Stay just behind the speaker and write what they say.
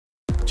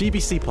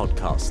GBC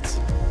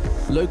Podcasts.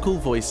 Local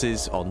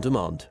voices on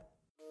demand.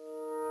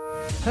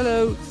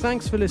 Hello,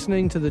 thanks for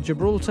listening to the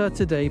Gibraltar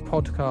Today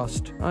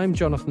podcast. I'm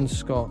Jonathan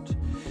Scott.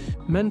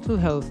 Mental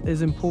health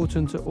is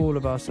important to all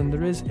of us, and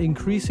there is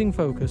increasing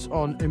focus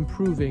on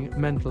improving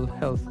mental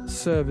health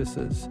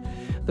services.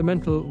 The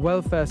Mental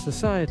Welfare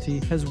Society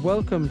has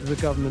welcomed the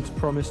government's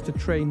promise to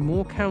train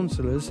more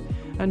counsellors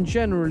and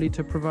generally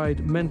to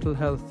provide mental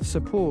health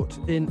support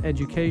in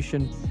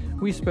education.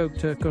 We spoke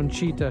to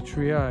Conchita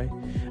Triay,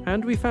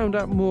 and we found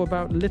out more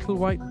about Little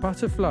White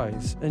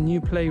Butterflies, a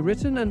new play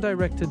written and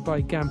directed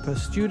by Gampa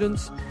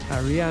students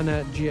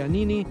Arianna,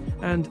 Gianini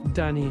and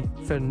Dani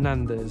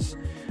Fernandez.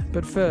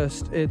 But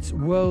first, it's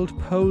World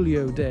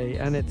Polio Day,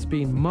 and it's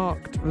been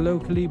marked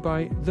locally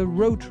by the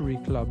Rotary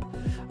Club.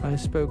 I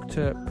spoke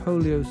to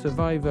polio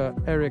survivor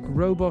Eric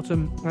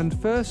Rowbottom,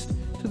 and first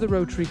to the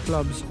Rotary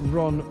Club's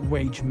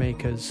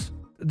Wagemakers.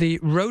 The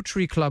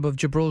Rotary Club of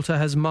Gibraltar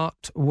has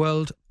marked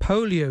World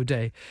Polio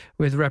Day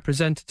with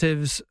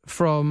representatives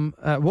from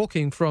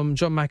walking from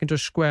John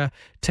Mackintosh Square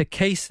to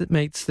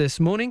Casemates this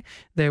morning.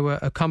 They were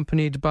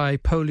accompanied by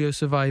polio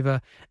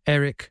survivor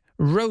Eric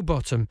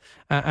Rowbottom,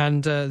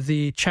 and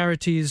the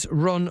charity's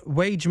Ron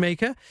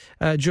Wagemaker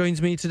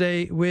joins me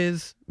today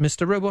with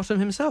Mr. Rowbottom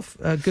himself.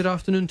 Good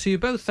afternoon to you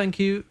both. Thank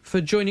you for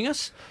joining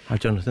us. Hi,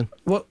 Jonathan.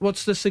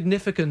 What's the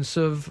significance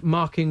of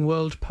marking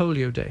World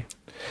Polio Day?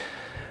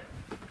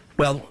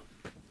 Well,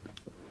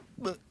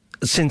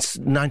 since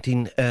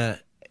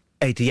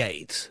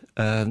 1988,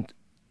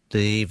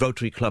 the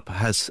Rotary Club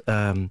has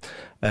been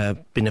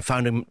a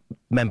founding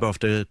member of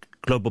the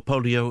Global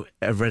Polio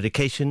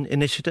Eradication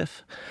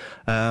Initiative.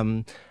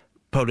 Polio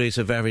is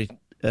a very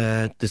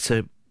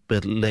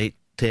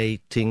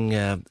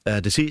debilitating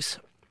disease,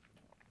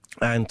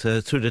 and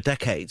through the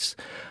decades,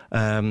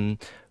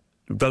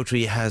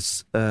 Rotary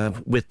has,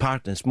 with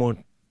partners, more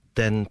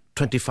than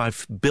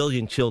 25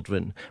 billion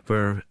children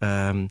were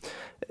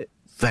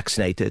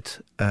vaccinated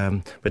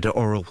with the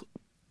oral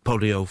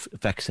polio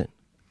vaccine.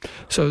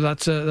 So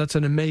that's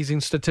an amazing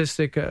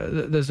statistic.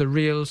 There has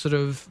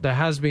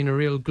been a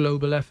real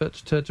global effort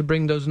to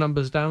bring those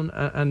numbers down,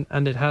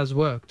 and it has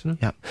worked. No?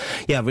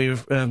 Yeah,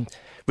 we've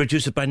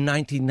reduced it by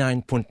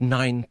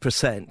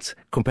 99.9%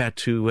 compared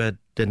to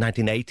the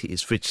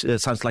 1980s, which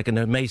sounds like an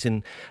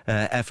amazing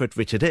effort,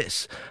 which it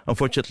is.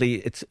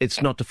 Unfortunately,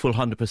 it's not the full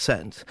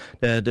 100%.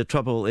 The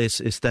trouble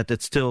is that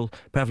it's still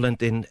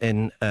prevalent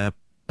in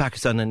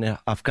Pakistan and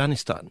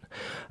Afghanistan,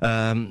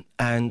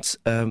 and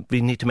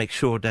we need to make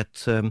sure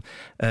that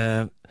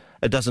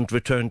it doesn't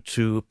return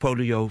to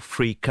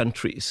polio-free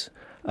countries,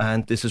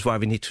 and this is why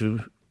we need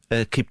to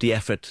keep the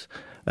effort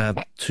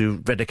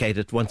to eradicate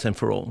it once and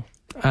for all.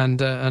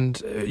 And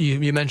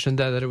you mentioned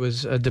there that it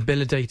was a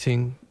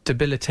debilitating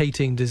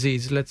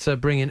disease. Let's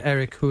bring in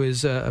Eric, who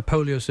is a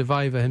polio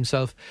survivor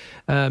himself.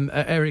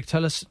 Eric,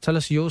 tell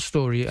us your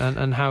story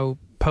and how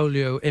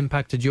polio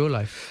impacted your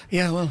life.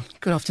 Yeah, well,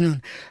 good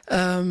afternoon.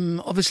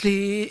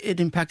 Obviously, it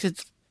impacted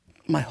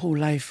my whole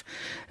life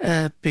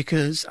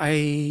because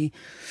I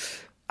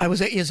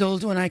was 8 years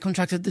old when I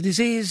contracted the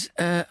disease,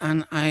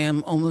 and I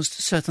am almost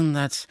certain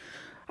that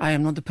I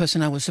am not the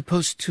person I was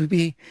supposed to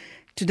be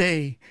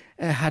today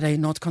had I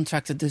not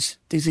contracted this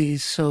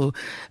disease. So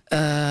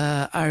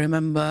I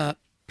remember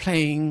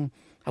playing,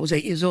 I was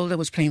 8 years old, I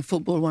was playing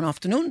football one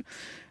afternoon,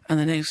 and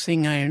the next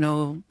thing I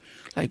know,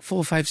 like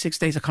 4, 5, 6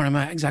 days, I can't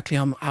remember exactly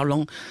how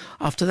long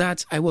after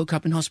that, I woke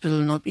up in hospital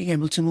not being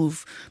able to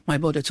move my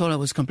body at all. I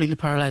was completely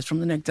paralyzed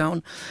from the neck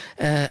down,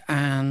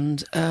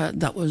 and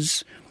that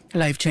was a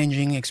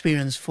life-changing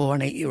experience for an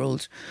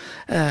 8-year-old.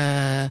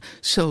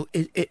 So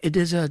it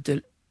is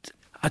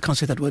I can't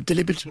say that word,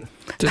 deliberate. An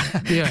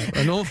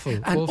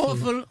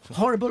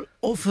horrible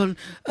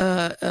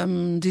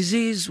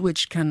disease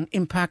which can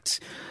impact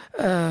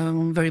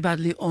very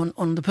badly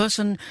on the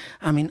person.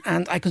 I mean,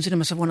 and I consider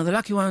myself one of the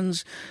lucky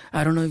ones.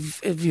 I don't know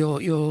if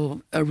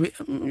your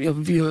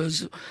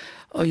viewers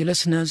or your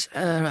listeners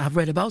have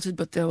read about it,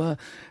 but there were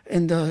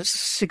in the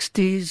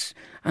 60s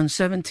and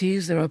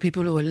 70s, there are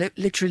people who were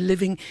literally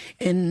living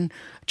in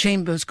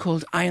chambers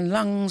called iron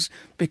lungs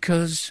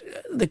because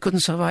they couldn't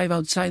survive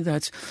outside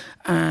that.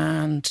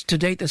 And to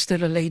date, there's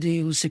still a lady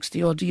who's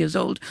 60-odd years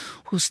old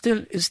who is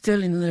still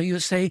in the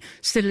USA,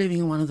 still living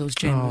in one of those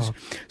chambers. Oh.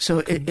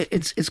 So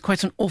it's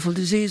quite an awful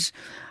disease.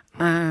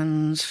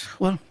 And,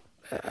 well,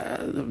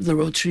 the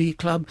Rotary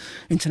Club,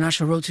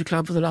 International Rotary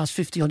Club, for the last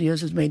 50-odd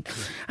years has made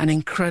an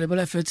incredible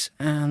effort,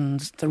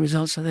 and the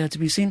results are there to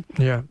be seen.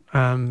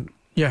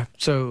 Yeah,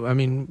 so, I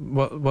mean,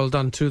 well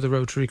done to the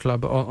Rotary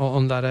Club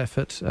on that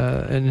effort,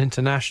 an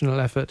international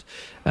effort,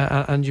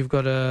 and you've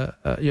got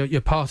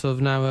you're part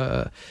of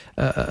now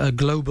a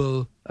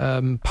global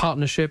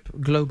partnership,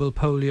 Global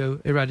Polio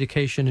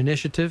Eradication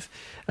Initiative,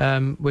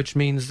 which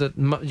means that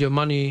the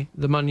money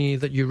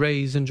that you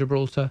raise in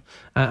Gibraltar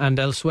and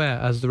elsewhere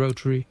as the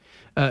Rotary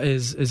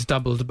is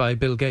doubled by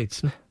Bill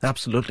Gates.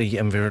 Absolutely,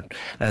 and we're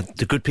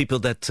the good people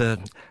that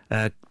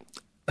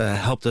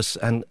helped us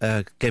and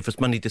gave us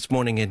money this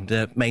morning in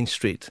Main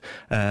Street.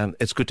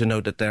 It's good to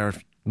know that they're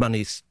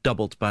money's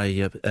doubled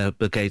by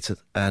Bill Gates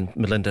and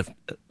Melinda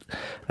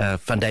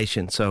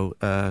Foundation. So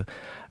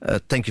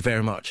thank you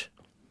very much.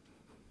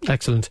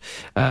 Excellent.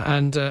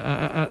 And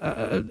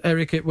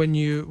Eric, when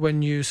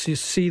you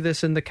see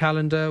this in the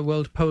calendar,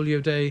 World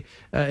Polio Day,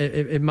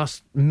 it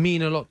must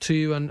mean a lot to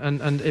you,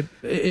 and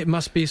it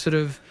must be sort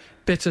of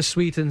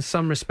bittersweet in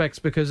some respects,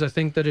 because I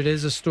think that it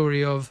is a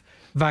story of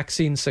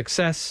vaccine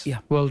success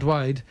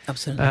worldwide.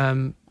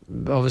 Absolutely.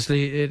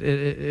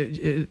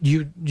 Obviously,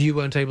 you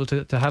weren't able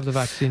to have the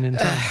vaccine in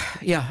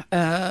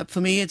time. For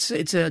me, it's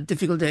a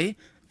difficult day,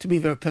 to be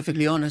very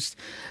perfectly honest,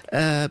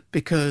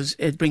 because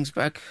it brings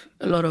back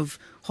a lot of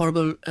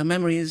horrible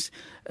memories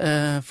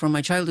from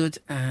my childhood,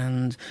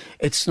 and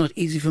it's not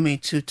easy for me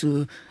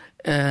to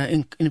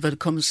in inverted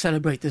commas,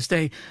 celebrate this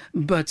day.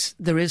 But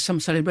there is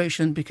some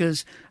celebration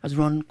because, as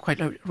Ron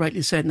quite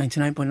rightly said,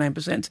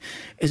 99.9%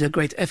 is a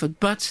great effort.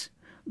 But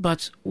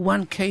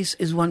one case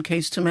is one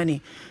case too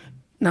many.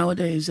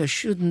 Nowadays, there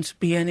shouldn't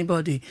be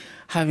anybody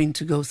having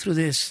to go through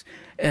this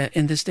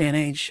in this day and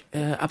age.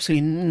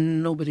 Absolutely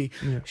nobody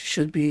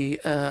should be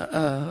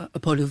a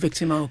polio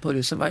victim or a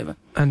polio survivor.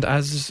 And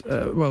as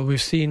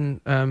we've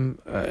seen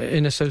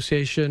in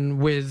association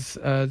with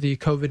the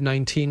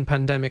COVID-19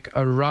 pandemic,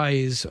 a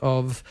rise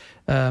of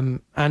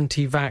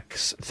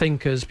anti-vax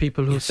thinkers,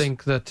 people who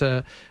think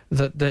that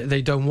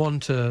they don't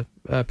want to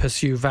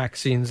pursue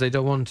vaccines, they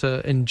don't want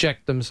to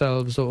inject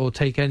themselves or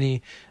take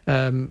any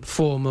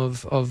form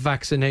of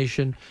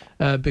vaccination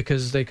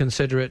because they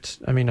consider it,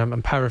 I mean,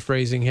 I'm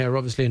paraphrasing here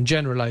obviously and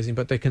generalizing,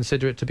 but they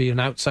consider it to be an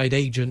outside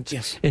agent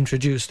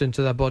introduced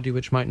into their body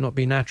which might not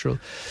be natural.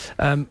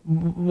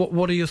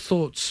 What are your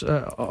thoughts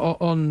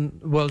on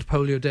World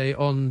Polio Day,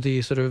 on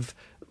the sort of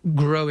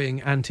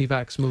growing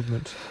anti-vax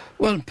movement?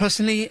 Well,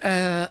 personally,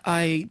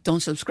 I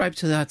don't subscribe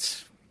to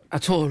that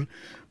at all,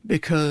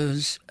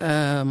 because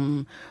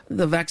the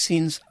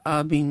vaccines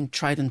are being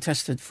tried and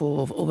tested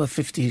for over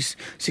 50,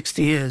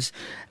 60 years.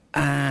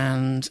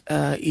 And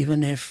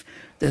even if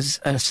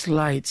there's a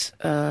slight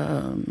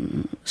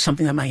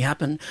something that might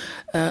happen,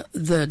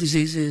 the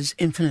disease is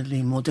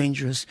infinitely more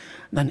dangerous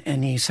than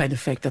any side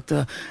effect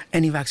that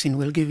any vaccine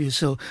will give you.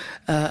 So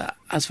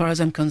as far as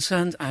I'm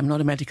concerned, I'm not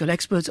a medical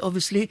expert,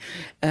 obviously.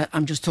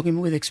 I'm just talking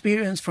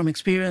from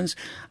experience,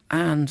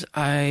 and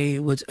I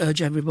would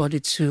urge everybody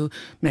to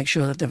make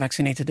sure that they're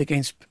vaccinated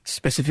against,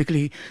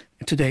 specifically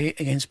today,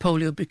 against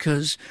polio,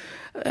 because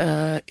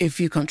if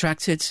you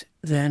contract it,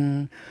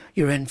 then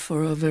you're in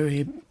for a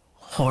very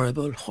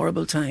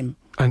horrible time.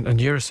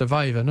 And you're a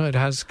survivor, no? It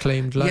has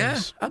claimed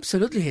lives. Yeah,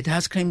 absolutely. It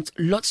has claimed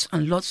lots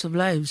and lots of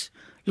lives.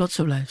 Lots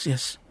of lives,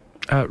 yes.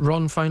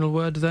 Ron, final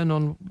word then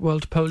on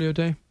World Polio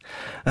Day?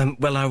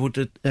 Well, I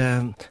would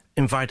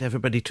invite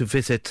everybody to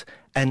visit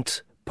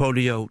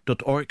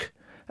endpolio.org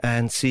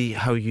and see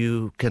how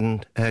you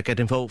can get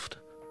involved.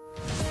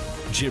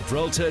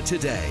 Gibraltar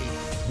Today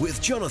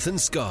with Jonathan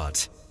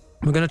Scott.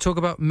 We're going to talk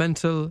about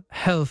mental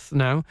health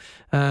now,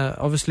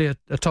 obviously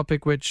a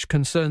topic which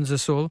concerns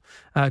us all.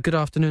 Good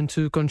afternoon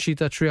to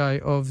Conchita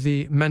Triay of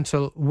the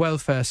Mental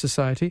Welfare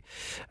Society.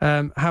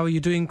 How are you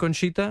doing,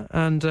 Conchita?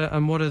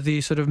 And what are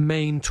the sort of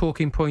main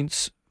talking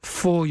points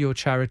for your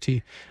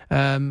charity?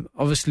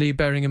 Obviously,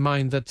 bearing in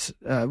mind that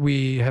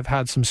we have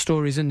had some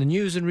stories in the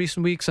news in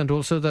recent weeks, and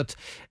also that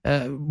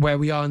where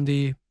we are in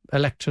the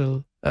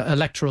electoral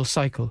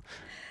cycle.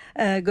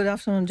 Good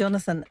afternoon,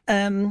 Jonathan.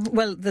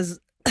 Well, there's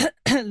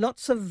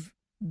lots of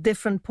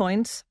different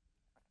points.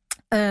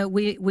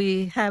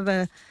 We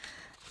have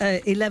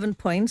 11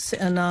 points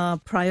in our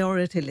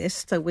priority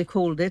list. We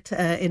called it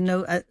in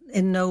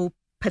no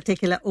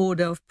particular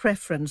order of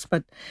preference.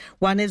 But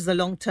one is the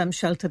long-term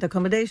sheltered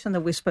accommodation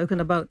that we've spoken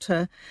about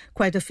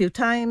quite a few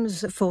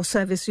times for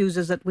service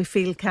users that we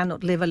feel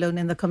cannot live alone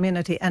in the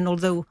community. And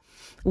although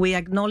we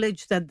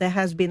acknowledge that there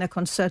has been a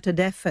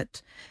concerted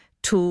effort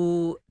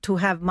to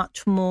have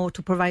much more,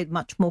 to provide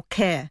much more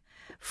care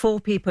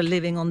for people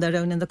living on their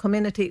own in the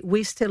community,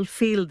 we still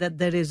feel that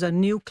there is a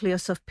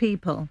nucleus of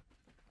people.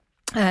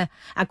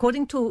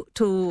 According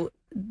to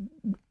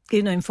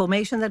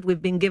information that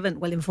we've been given,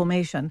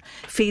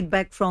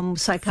 feedback from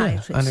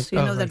psychiatrists,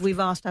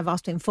 that I've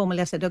asked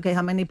informally, I said, okay,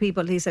 how many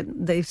people?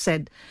 They've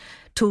said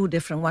two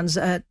different ones.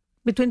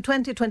 Between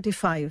 20 to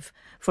 25,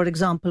 for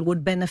example,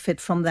 would benefit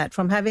from that,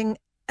 from having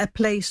a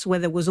place where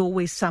there was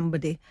always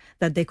somebody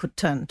that they could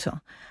turn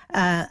to.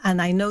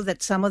 And I know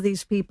that some of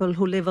these people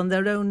who live on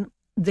their own,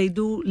 they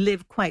do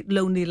live quite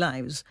lonely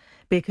lives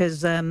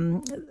because,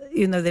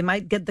 they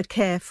might get the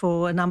care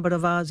for a number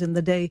of hours in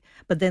the day,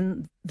 but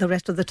then the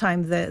rest of the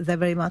time they're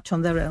very much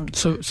on their own.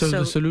 So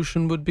the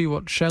solution would be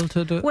what?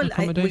 Sheltered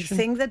accommodation?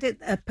 We think that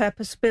a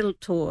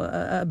purpose-built or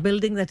a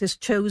building that is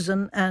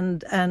chosen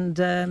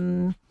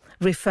and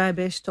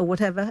refurbished or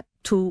whatever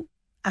to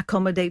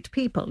accommodate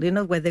people,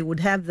 where they would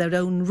have their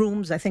own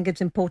rooms. I think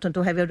it's important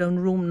to have your own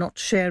room, not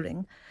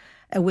sharing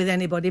with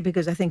anybody,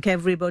 because I think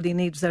everybody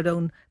needs their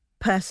own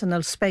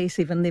personal space,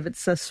 even if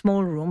it's a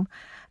small room,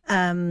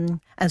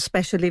 and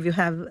especially if you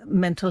have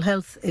mental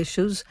health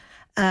issues.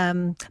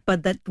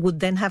 But that would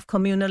then have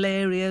communal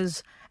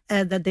areas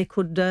that they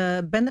could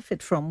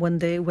benefit from when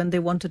they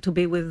wanted to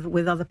be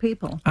with other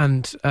people.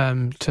 And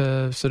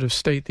to sort of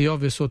state the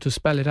obvious, or to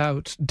spell it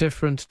out,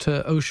 different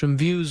to Ocean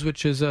Views,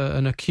 which is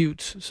an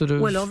acute sort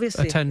of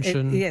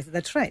attention. Yes,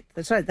 that's right.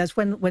 That's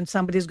when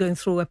somebody's going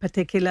through a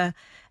particular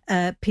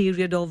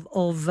period of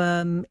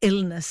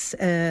illness.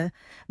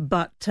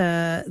 But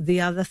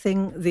the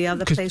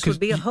other place would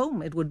be a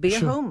home. It would be a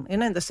home,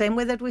 in the same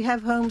way that we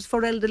have homes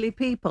for elderly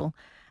people.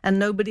 And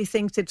nobody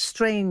thinks it's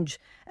strange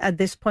at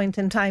this point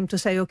in time to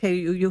say, okay,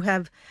 you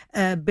have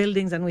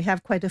buildings, and we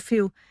have quite a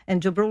few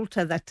in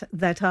Gibraltar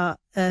that are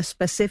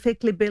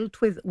specifically built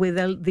with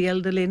the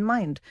elderly in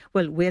mind.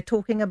 Well, we're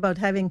talking about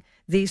having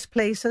these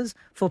places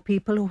for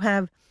people who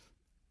have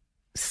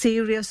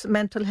serious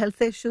mental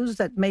health issues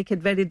that make it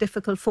very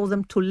difficult for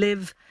them to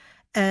live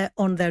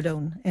on their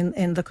own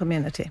in the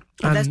community.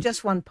 But that's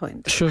just one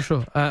point.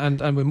 Sure.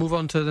 And we'll move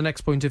on to the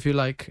next point if you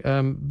like.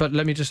 But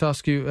let me just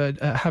ask you,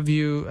 have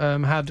you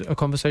had a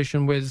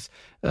conversation with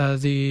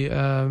the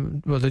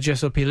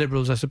GSLP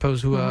Liberals, I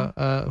suppose, who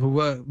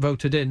were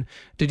voted in?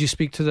 Did you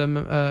speak to them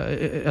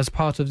as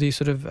part of the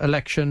sort of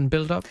election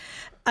build-up?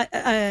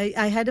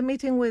 I had a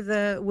meeting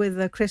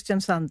with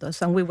Christian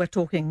Santos, and we were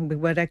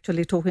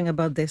actually talking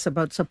about this,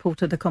 about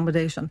supported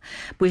accommodation.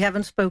 We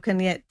haven't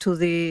spoken yet to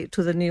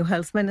the new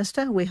health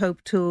minister. We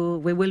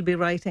will be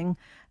writing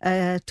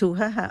to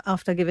her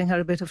after giving her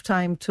a bit of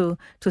time to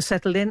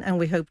settle in, and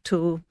we hope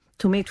to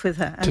meet with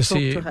her and to talk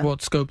see to her.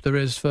 what scope there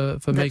is for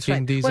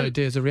making these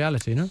ideas a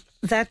reality, no?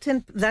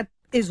 That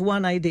is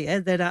one idea.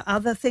 There are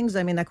other things.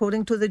 I mean,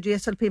 according to the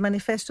GSLP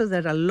manifesto,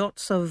 there are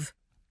lots of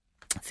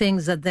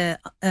things that they're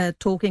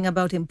talking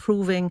about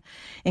improving,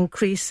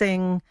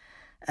 increasing,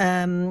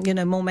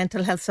 more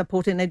mental health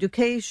support in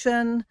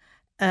education,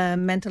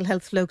 mental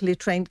health locally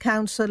trained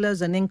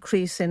counsellors, an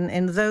increase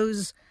in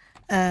those,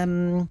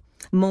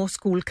 more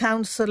school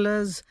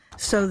counsellors.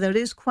 So there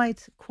is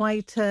quite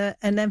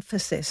an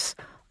emphasis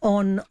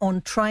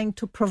on trying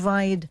to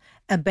provide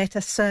a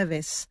better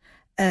service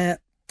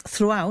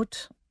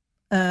throughout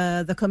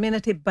the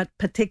community, but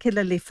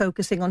particularly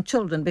focusing on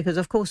children, because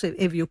of course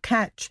if you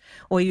catch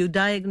or you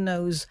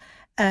diagnose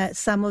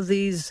some of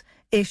these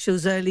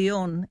issues early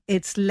on,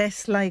 it's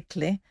less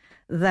likely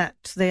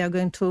that they are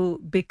going to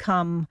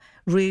become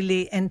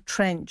really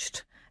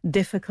entrenched,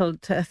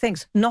 difficult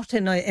things. Not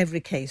in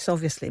every case,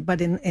 obviously,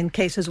 but in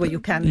cases where you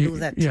can do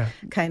that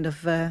kind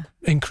of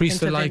increase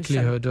the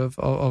likelihood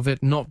of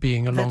it not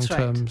being a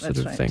long-term sort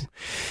of thing.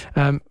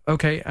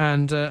 Okay,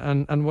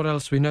 and what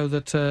else? We know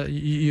that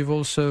you've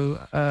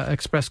also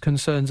expressed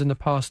concerns in the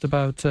past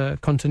about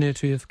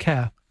continuity of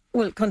care.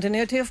 Well,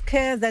 continuity of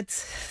care,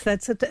 that's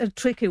a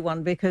tricky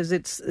one, because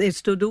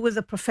it's to do with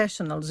the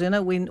professionals.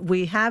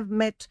 We have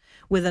met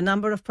with a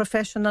number of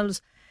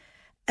professionals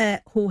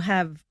who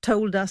have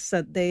told us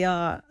that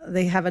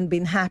they haven't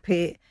been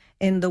happy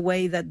in the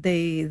way that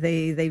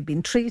they've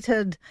been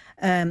treated,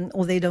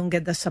 or they don't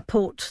get the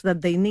support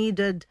that they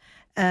needed.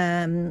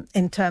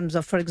 In terms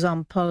of, for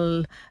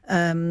example,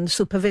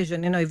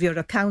 supervision. If you're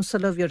a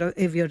counsellor,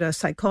 if you're a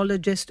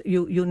psychologist,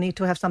 you need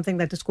to have something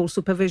that is called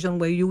supervision,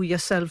 where you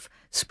yourself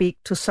speak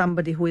to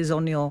somebody who is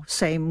on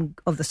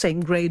the same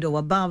grade or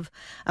above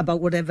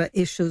about whatever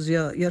issues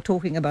you're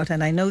talking about.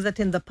 And I know that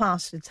in the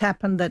past it's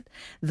happened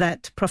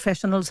that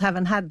professionals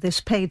haven't had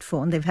this paid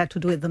for, and they've had to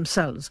do it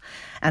themselves.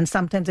 And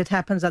sometimes it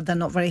happens that they're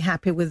not very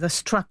happy with the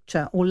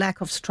structure or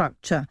lack of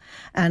structure,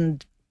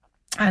 and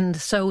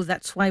so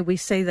that's why we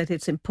say that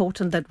it's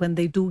important that when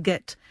they do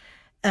get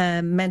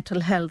mental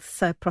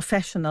health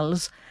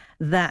professionals,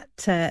 that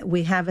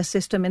we have a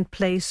system in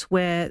place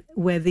where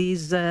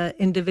these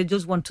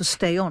individuals want to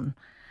stay on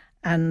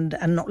and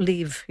not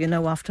leave,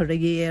 after a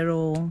year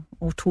or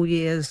 2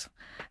 years.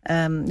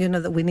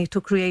 That we need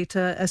to create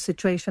a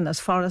situation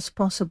as far as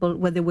possible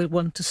where they will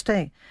want to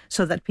stay,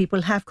 so that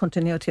people have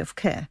continuity of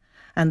care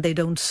and they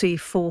don't see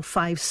 4,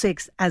 5,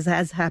 6, as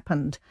has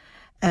happened,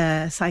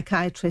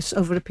 psychiatrists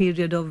over a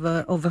period of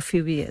a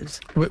few years.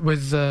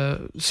 With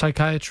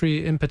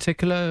psychiatry in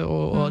particular,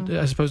 or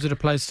I suppose it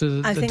applies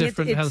to the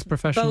different health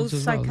professionals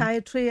as well? Both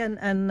psychiatry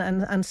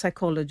and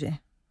psychology,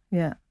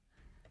 yeah.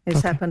 It's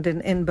happened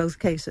in both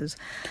cases.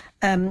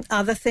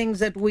 Other things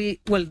that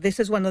this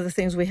is one of the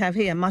things we have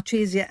here, much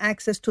easier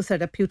access to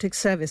therapeutic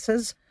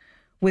services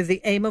with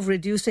the aim of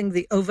reducing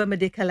the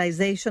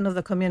over-medicalization of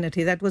the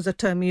community. That was a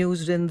term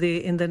used in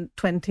the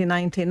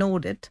 2019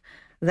 audit,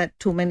 that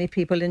too many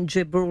people in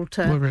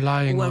Gibraltar were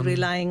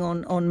relying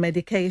on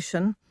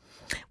medication.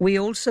 We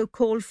also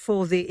called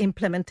for the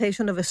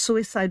implementation of a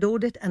suicide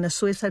audit and a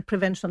suicide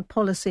prevention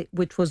policy,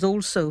 which was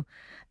also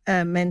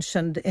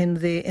mentioned in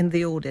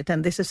the audit.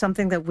 And this is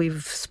something that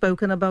we've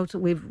spoken about,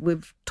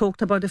 we've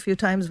talked about a few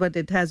times, but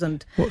it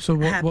hasn't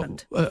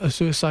happened. What a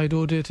suicide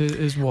audit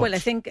is what? Well, I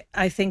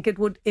think it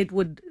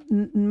would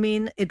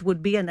mean it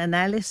would be an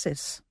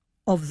analysis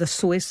of the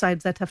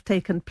suicides that have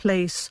taken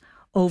place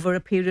over a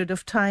period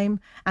of time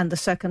and the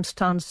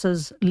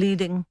circumstances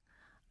leading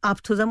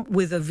up to them,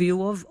 with a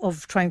view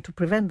of trying to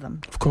prevent them.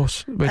 Of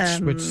course,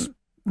 which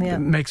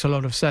makes a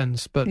lot of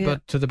sense,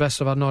 but to the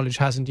best of our knowledge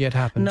hasn't yet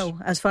happened. No,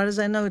 as far as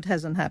I know, it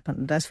hasn't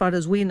happened. As far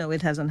as we know,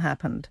 it hasn't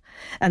happened.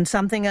 And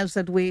something else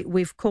that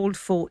we've called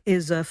for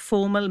is a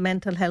formal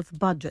mental health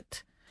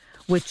budget,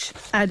 which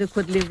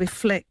adequately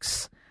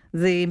reflects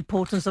the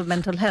importance of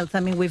mental health. I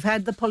mean, we've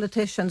had the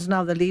politicians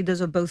now, the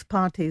leaders of both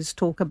parties,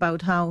 talk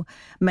about how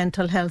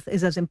mental health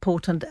is as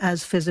important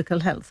as physical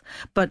health.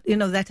 But,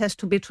 that has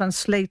to be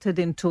translated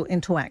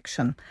into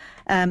action.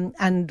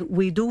 And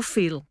we do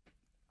feel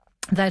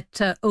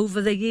that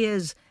over the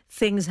years,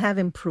 things have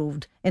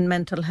improved in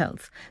mental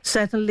health.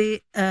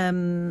 Certainly,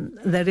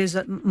 there is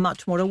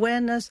much more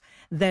awareness.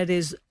 There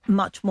is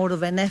much more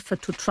of an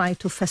effort to try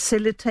to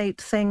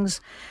facilitate things.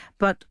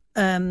 But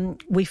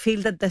we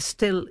feel that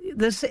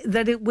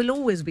that it will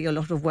always be a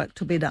lot of work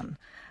to be done.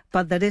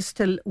 But there is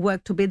still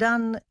work to be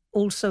done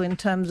also in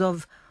terms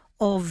of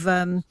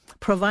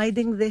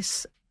providing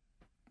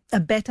a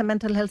better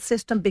mental health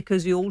system,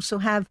 because you also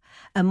have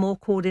a more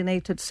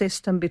coordinated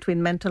system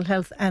between mental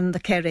health and the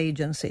care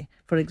agency,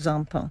 for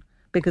example,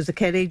 because the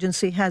care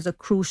agency has a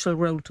crucial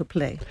role to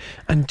play.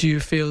 And do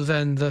you feel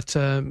then that,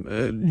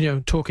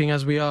 talking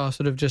as we are,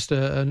 sort of just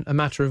a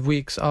matter of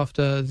weeks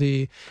after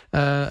the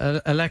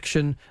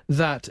election,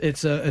 that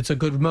it's a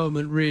good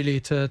moment really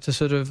to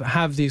sort of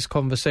have these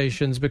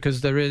conversations,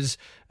 because there is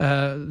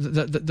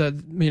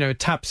it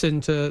taps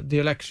into the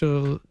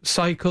electoral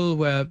cycle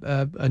where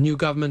a new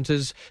government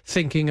is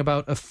thinking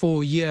about a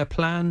 4-year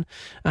plan,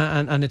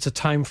 and it's a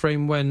time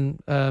frame when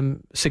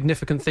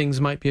significant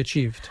things might be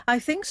achieved? I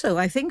think so.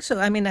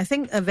 I mean, I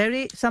think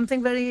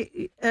something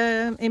very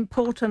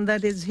important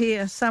that is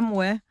here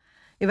somewhere,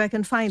 if I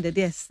can find it.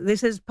 Yes,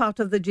 this is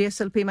part of the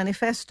GSLP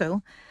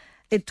manifesto.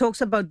 It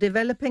talks about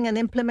developing and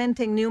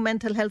implementing new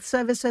mental health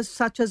services,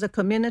 such as a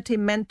community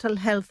mental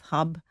health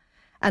hub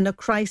and a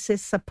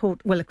crisis support.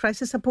 Well, a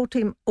crisis support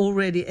team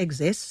already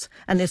exists,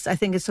 and I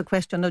think it's a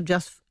question of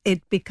just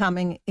it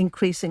becoming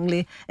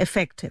increasingly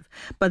effective.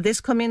 But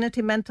this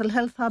community mental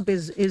health hub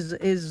is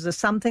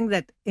something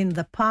that in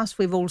the past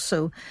we've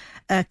also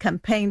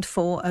campaigned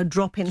for, a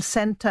drop-in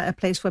centre, a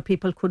place where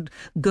people could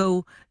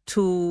go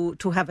to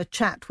have a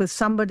chat with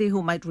somebody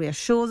who might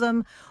reassure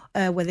them,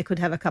 where they could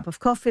have a cup of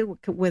coffee,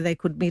 where they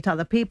could meet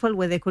other people,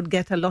 where they could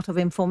get a lot of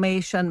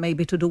information,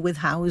 maybe to do with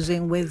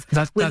housing, with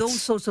all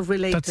sorts of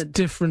related... That's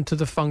different to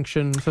the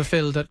function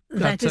fulfilled at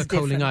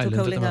Coling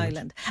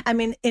Island. I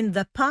mean, in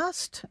the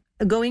past,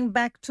 going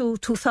back to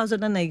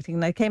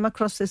 2018, I came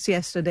across this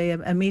yesterday,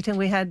 a meeting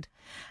we had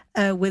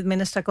with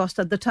Minister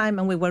Costa at the time,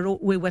 and we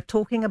were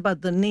talking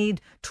about the need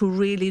to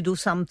really do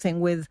something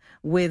with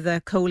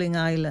Coling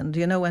Island,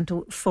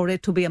 and for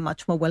it to be a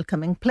much more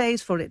welcoming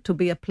place, for it to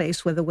be a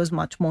place where there was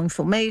much more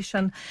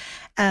information.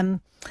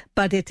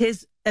 But it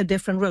is a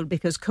different role,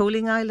 because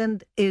Coling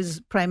Island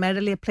is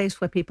primarily a place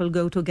where people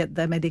go to get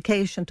their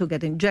medication, to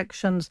get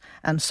injections,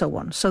 and so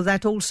on. So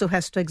that also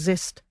has to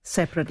exist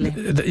separately.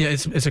 Yeah,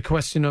 it's a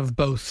question of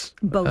both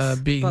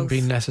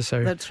being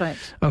necessary. That's right.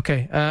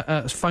 Okay.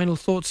 Final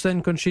thoughts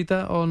then,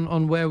 Conchita,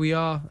 on where we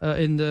are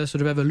in the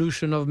sort of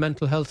evolution of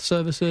mental health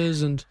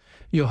services and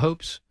your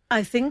hopes?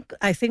 I think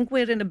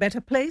we're in a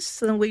better place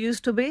than we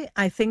used to be.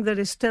 I think there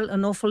is still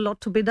an awful lot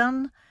to be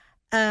done,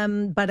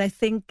 but I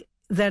think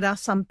there are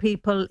some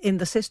people in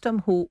the system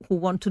who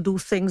want to do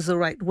things the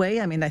right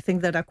way. I mean, I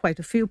think there are quite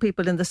a few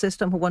people in the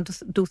system who want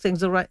to do things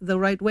the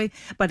right way.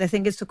 But I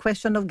think it's a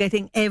question of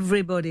getting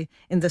everybody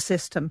in the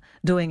system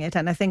doing it.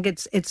 And I think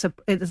it's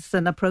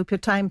an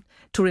appropriate time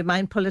to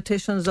remind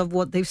politicians of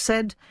what they've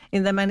said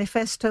in the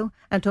manifesto,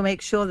 and to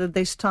make sure that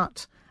they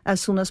start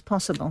as soon as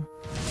possible.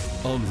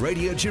 On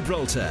Radio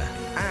Gibraltar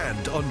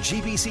and on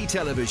GBC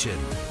Television,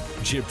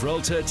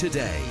 Gibraltar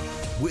Today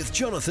with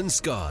Jonathan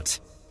Scott.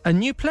 A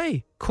new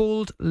play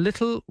called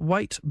Little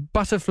White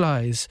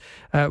Butterflies,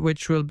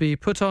 which will be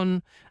put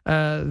on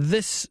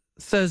this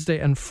Thursday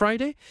and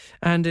Friday,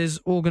 and is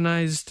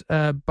organised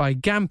by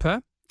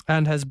Gamper,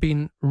 and has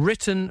been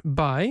written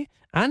by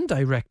and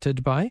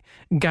directed by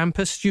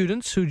Gamper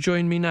students who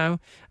join me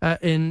now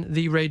in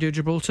the Radio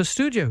Gibraltar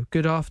studio.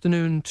 Good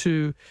afternoon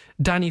to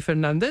Dani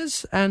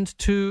Fernandez and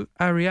to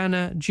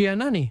Arianna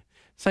Gianini.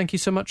 Thank you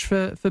so much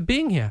for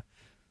being here.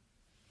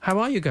 How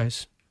are you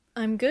guys?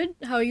 I'm good.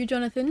 How are you,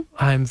 Jonathan?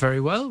 I'm very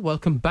well.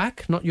 Welcome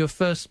back. Not your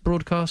first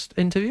broadcast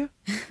interview.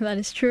 That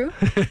is true.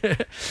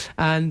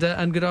 And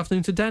good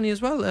afternoon to Dani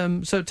as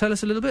well. So tell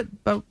us a little bit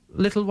about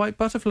Little White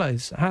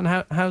Butterflies and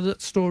how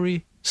that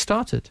story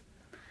started.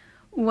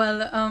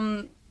 Well,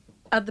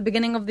 at the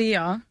beginning of the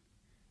year,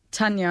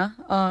 Tanya,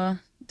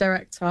 our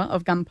director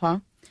of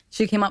Gampa,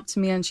 she came up to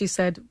me and she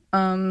said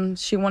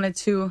she wanted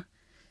to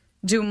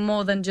do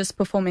more than just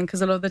performing,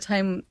 because a lot of the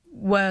time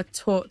we're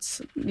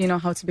taught,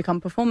 how to become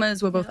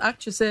performers. We're both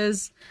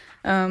actresses.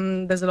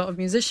 There's a lot of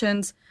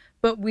musicians,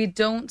 but we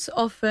don't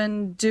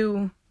often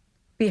do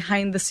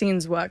behind the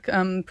scenes work,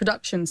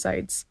 production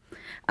sides.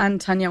 And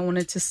Tanya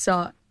wanted to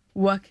start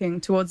working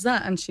towards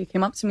that. And she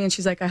came up to me and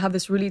she's like, I have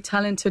this really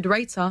talented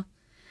writer,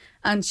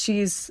 and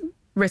she's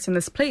written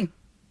this play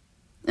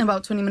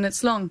about 20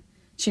 minutes long.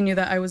 she knew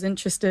that I was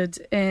interested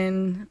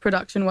in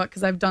production work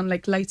because I've done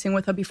like lighting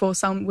with her before,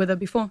 sound with her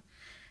before.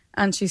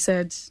 And she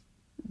said,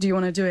 do you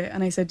want to do it?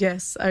 And I said,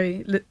 yes.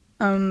 I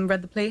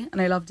read the play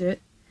and I loved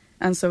it.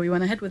 And so we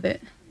went ahead with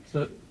it.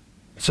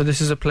 So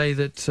this is a play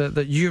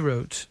that you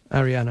wrote,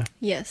 Arianna.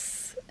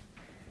 Yes.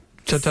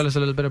 So tell us a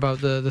little bit about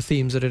the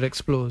themes that it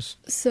explores.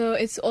 So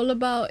it's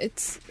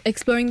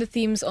exploring the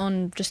themes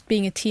on just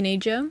being a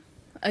teenager.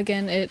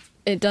 Again,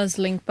 it does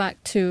link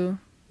back to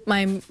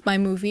my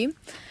movie.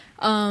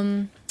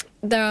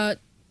 There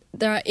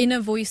are inner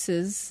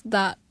voices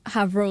that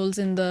have roles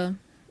in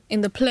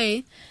the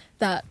play,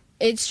 that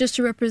it's just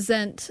to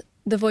represent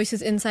the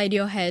voices inside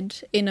your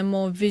head in a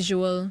more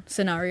visual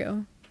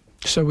scenario.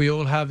 So we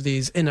all have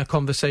these inner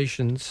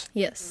conversations.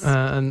 Yes.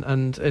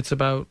 And it's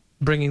about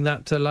bringing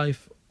that to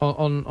life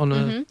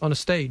on a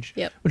stage,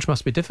 yep. Which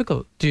must be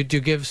difficult. Do you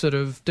give sort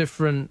of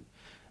different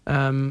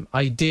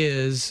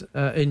ideas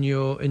in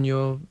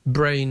your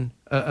brain,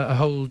 a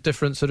whole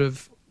different sort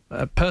of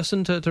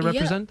person to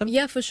represent them?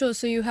 Yeah, for sure.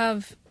 So you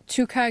have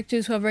two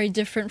characters who are very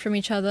different from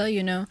each other,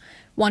 you know.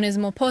 One is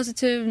more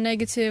positive,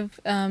 negative.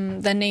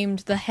 They're named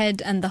the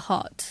head and the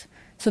heart.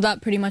 So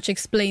that pretty much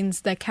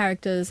explains their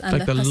characters and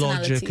like their the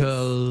personalities.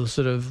 logical,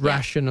 sort of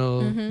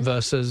rational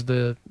versus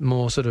the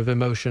more sort of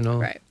emotional.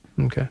 Right.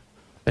 Okay.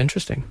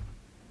 Interesting.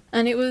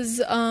 And it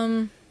was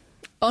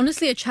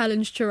honestly a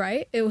challenge to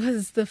write. It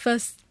was the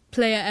first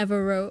play I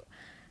ever wrote,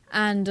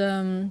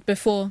 and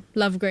before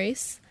Love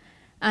Grace.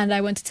 And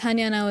I went to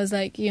Tanya and I was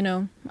like, you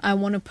know, I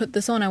want to put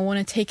this on. I want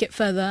to take it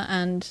further.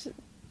 And,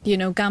 you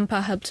know,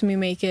 Gampa helped me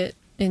make it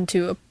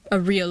into a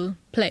real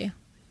play.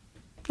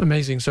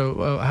 Amazing. So,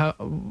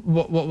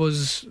 what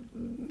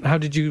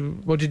did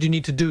you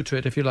need to do to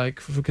it, if you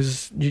like?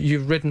 Because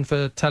you've written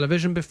for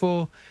television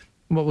before.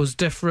 What was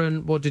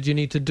different? What did you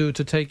need to do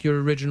to take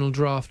your original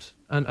draft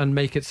and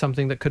make it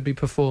something that could be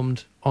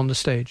performed on the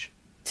stage?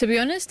 To be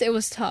honest, it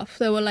was tough.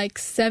 There were like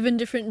 7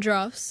 different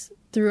drafts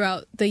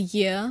throughout the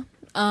year.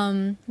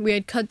 We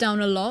had cut down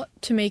a lot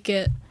to make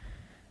it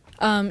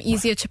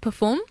easier to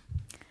perform.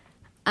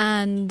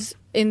 And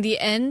in the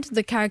end,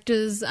 the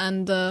characters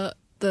and the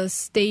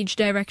stage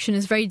direction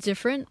is very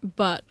different,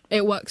 but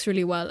it works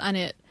really well and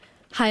it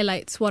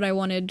highlights what I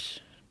wanted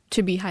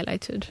to be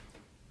highlighted.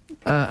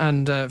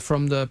 And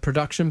from the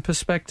production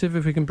perspective,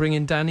 if we can bring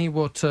in Dani,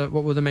 what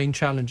were the main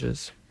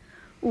challenges?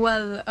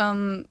 Well,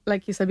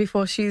 like you said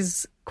before,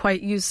 she's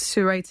quite used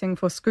to writing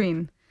for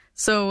screen.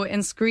 So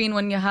in screen,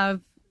 when you have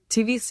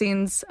TV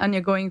scenes and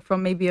you're going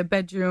from maybe a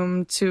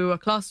bedroom to a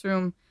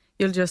classroom,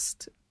 you'll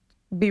just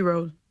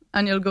B-roll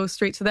and you'll go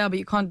straight to there. But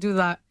you can't do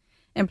that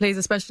in plays,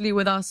 especially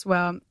with us,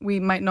 where we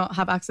might not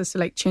have access to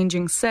like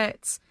changing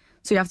sets.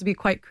 So you have to be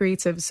quite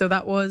creative. So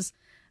that was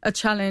a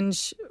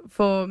challenge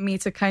for me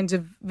to kind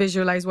of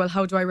visualize, well,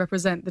 how do I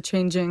represent the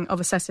changing of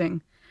a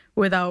setting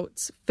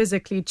without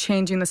physically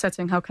changing the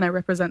setting? How can I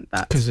represent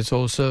that? Because it's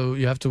also,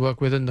 you have to work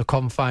within the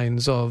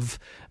confines of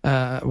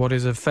what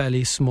is a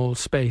fairly small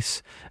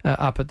space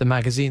up at the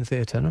magazine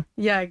theatre, no?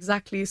 Yeah,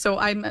 exactly. So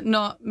I'm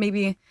not,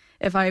 maybe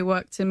if I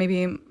worked in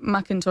maybe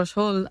Macintosh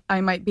Hall,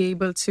 I might be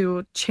able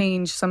to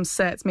change some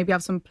sets, maybe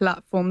have some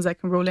platforms I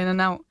can roll in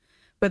and out.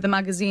 But the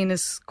magazine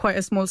is quite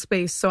a small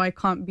space, so I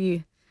can't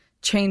be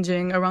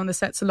changing around the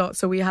sets a lot.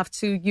 So we have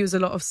to use a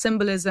lot of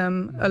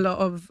symbolism, a lot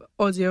of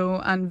audio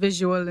and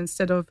visual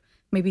instead of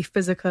maybe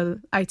physical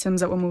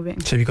items that we're moving.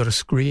 So have you got a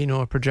screen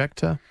or a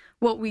projector?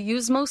 What we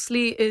use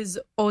mostly is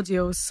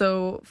audio.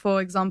 So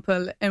for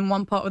example, in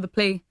one part of the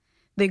play,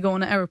 they go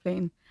on an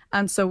aeroplane.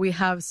 And so we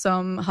have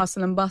some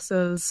hustle and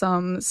bustle,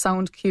 some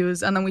sound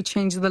cues, and then we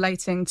change the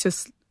lighting to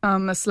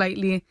a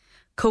slightly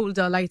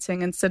colder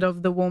lighting instead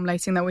of the warm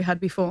lighting that we had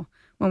before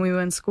when we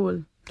were in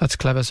school. That's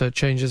clever. So it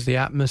changes the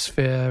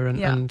atmosphere,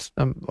 and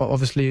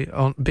obviously,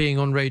 being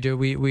on radio,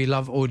 we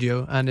love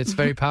audio, and it's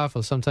very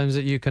powerful. Sometimes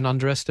that you can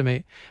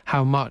underestimate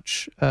how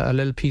much a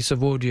little piece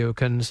of audio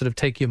can sort of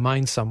take your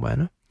mind somewhere.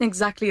 No?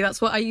 Exactly. That's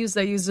what I use.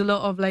 I use a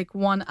lot of like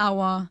 1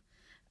 hour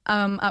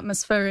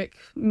atmospheric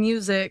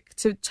music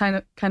to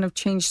kind of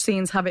change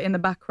scenes, have it in the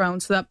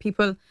background, so that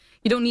people,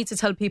 you don't need to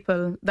tell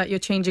people that you're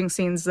changing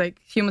scenes. Like,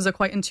 humans are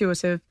quite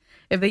intuitive.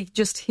 If they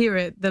just hear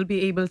it, they'll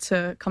be able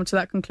to come to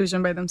that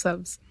conclusion by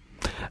themselves.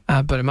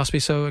 But it must be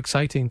so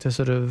exciting to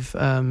sort of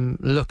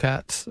look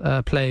at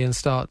play and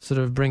start sort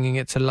of bringing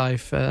it to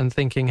life and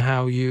thinking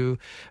how you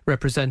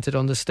represent it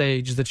on the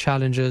stage, the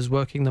challenges,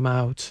 working them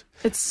out.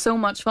 It's so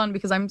much fun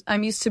because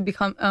I'm used to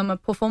become a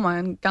performer,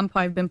 and Gampa,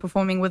 I've been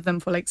performing with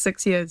them for like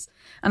 6 years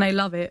and I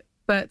love it.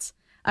 But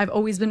I've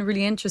always been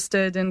really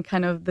interested in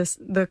kind of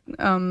the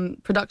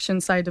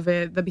production side of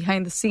it, the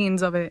behind the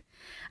scenes of it.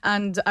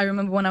 And I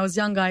remember when I was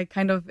younger,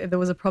 if there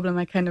was a problem,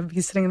 I kind of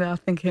be sitting there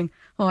thinking,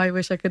 oh, I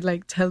wish I could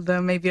like tell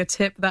them maybe a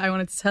tip that I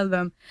wanted to tell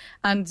them.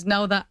 And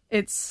now that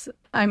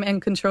I'm in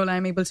control,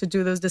 I'm able to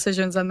do those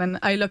decisions. And then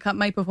I look at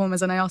my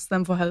performers and I ask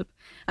them for help.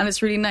 And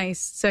it's really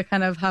nice to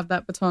kind of have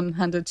that baton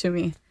handed to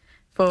me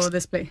for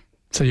this play.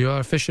 So you are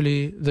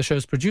officially the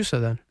show's producer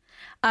then?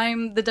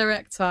 I'm the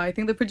director. I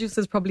think the producer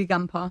is probably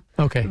Gampa.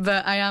 Okay.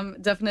 But I am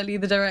definitely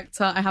the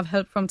director. I have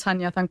help from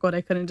Tanya. Thank God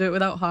I couldn't do it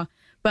without her.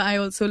 But I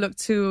also look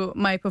to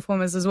my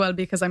performers as well,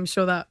 because I'm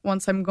sure that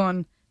once I'm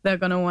gone, they're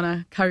going to want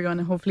to carry on.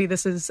 And hopefully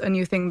this is a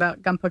new thing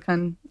that Gampa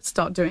can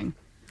start doing.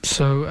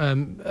 So,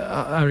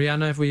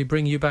 Arianna, if we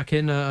bring you back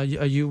in, are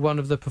you one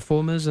of the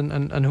performers,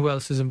 and who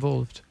else is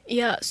involved?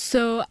 Yeah,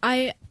 so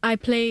I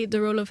play the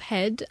role of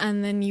head,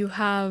 and then you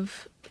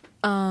have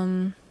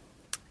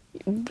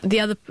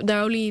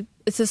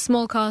it's a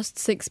small cast,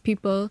 6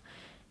 people.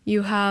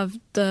 You have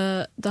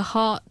the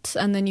heart,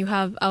 and then you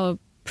have our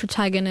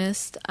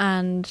protagonist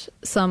and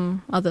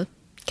some other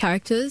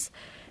characters.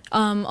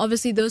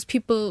 Obviously, those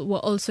people were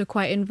also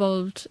quite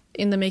involved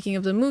in the making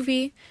of the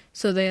movie,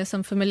 so there are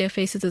some familiar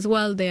faces as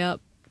well. They are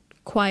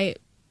quite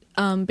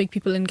big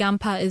people in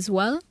Gampa as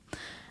well.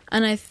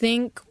 And I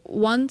think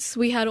once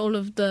we had all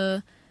of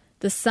the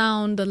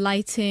sound, the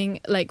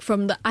lighting, like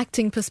from the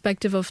acting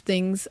perspective of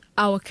things,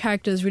 our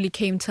characters really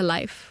came to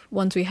life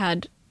once we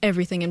had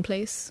everything in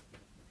place.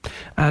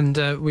 And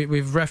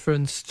we've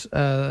referenced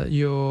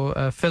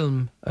your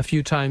film a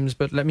few times,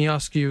 but let me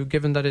ask you,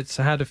 given that it's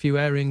had a few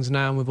airings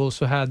now, and we've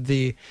also had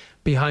the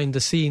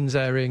behind-the-scenes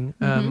airing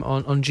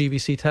on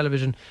GBC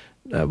television,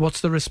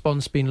 what's the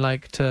response been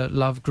like to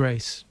Love,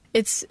 Grace?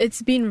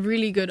 It's been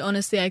really good,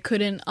 honestly. I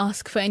couldn't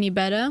ask for any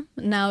better.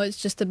 Now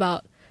it's just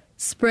about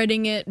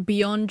spreading it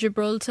beyond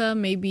Gibraltar,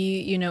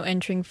 maybe,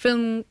 entering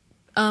film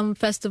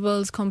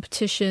festivals,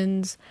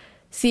 competitions,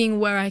 seeing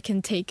where I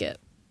can take it.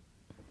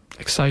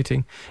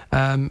 Exciting.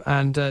 And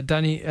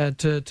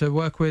Dani, to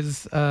work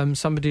with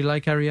somebody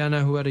like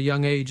Arianna, who at a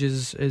young age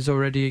is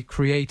already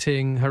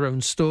creating her own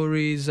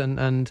stories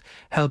and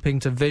helping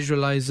to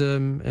visualize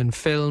them in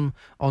film,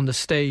 on the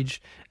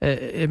stage,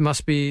 it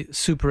must be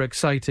super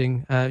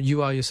exciting.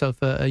 You are yourself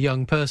a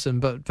young person,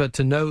 but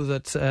to know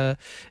that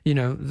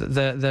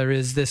there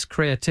is this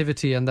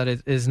creativity, and that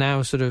it is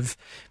now sort of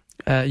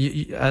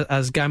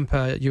as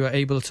Gampa, you are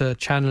able to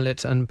channel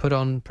it and put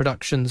on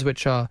productions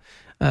which are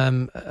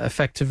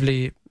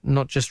effectively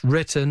not just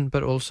written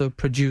but also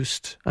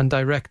produced and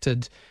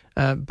directed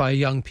by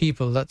young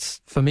people.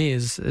 That's, for me,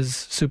 is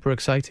super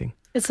exciting.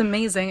 It's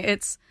amazing.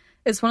 It's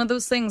one of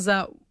those things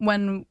that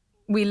when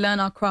we learn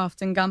our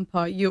craft in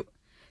Gampa,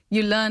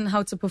 you learn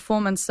how to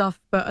perform and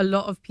stuff, but a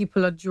lot of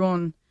people are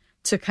drawn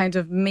to kind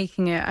of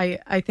making it.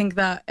 I think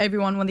that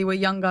everyone, when they were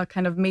younger,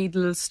 kind of made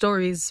little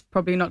stories,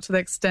 probably not to the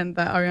extent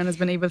that Arianna's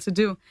been able to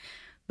do.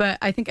 But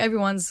I think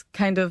everyone's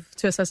kind of,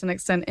 to a certain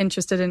extent,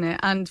 interested in it.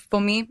 And for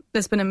me,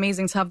 it's been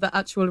amazing to have the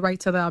actual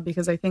writer there,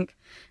 because I think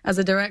as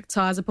a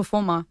director, as a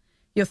performer,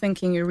 you're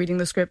reading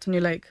the script and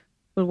you're like,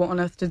 well, what on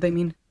earth did they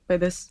mean by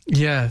this?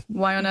 Yeah.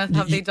 Why on earth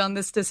have they done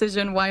this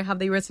decision? Why have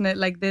they written it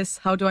like this?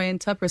 How do I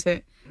interpret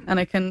it? And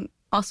I can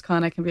ask her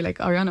and I can be like,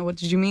 Arianna, what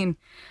did you mean?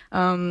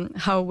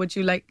 How would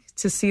you like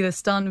to see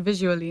this done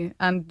visually?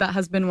 And that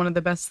has been one of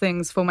the best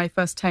things for my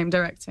first time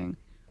directing.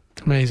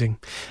 Amazing.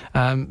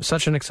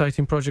 Such an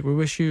exciting project. We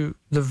wish you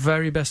the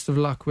very best of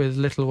luck with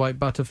Little White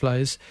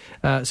Butterflies.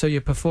 So you're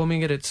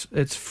performing it.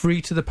 It's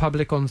free to the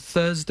public on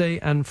Thursday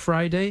and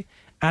Friday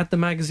at the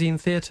Magazine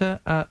Theatre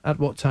at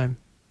what time?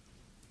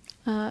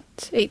 At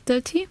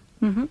 8:30.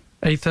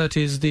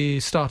 8:30 is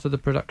the start of the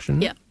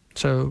production. Yeah.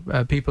 So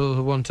people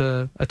who want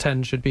to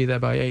attend should be there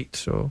by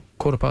 8 or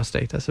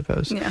 8:15, I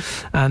suppose. Yeah.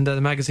 And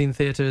the Magazine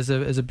Theatre is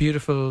a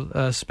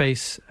beautiful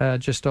space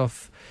just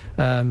off,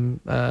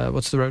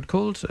 what's the road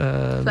called?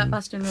 Flat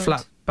Bastion Road.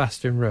 Flat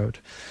Bastion Road.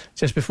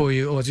 Just before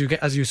you, or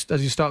as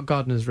you start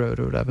Gardeners Road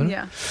or whatever.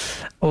 Yeah.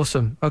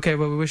 Awesome. Okay,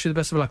 well, we wish you the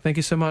best of luck. Thank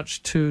you so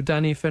much to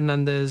Dani,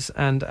 Fernandez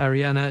and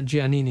Arianna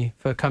Gianini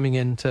for coming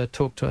in to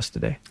talk to us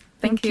today.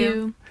 Thank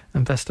you.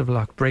 And best of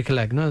luck. Break a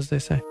leg, no, as they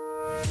say.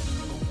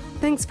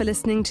 Thanks for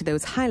listening to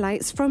those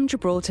highlights from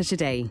Gibraltar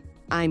Today.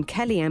 I'm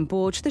Kellyanne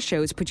Borge, the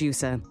show's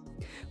producer.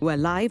 We're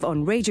live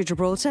on Radio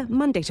Gibraltar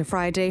Monday to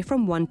Friday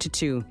from 1 to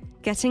 2,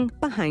 getting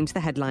behind the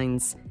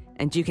headlines.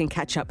 And you can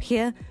catch up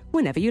here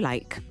whenever you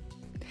like.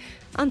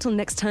 Until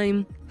next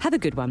time, have a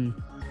good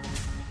one.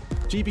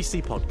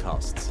 GBC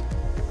Podcasts.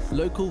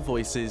 Local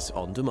voices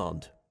on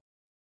demand.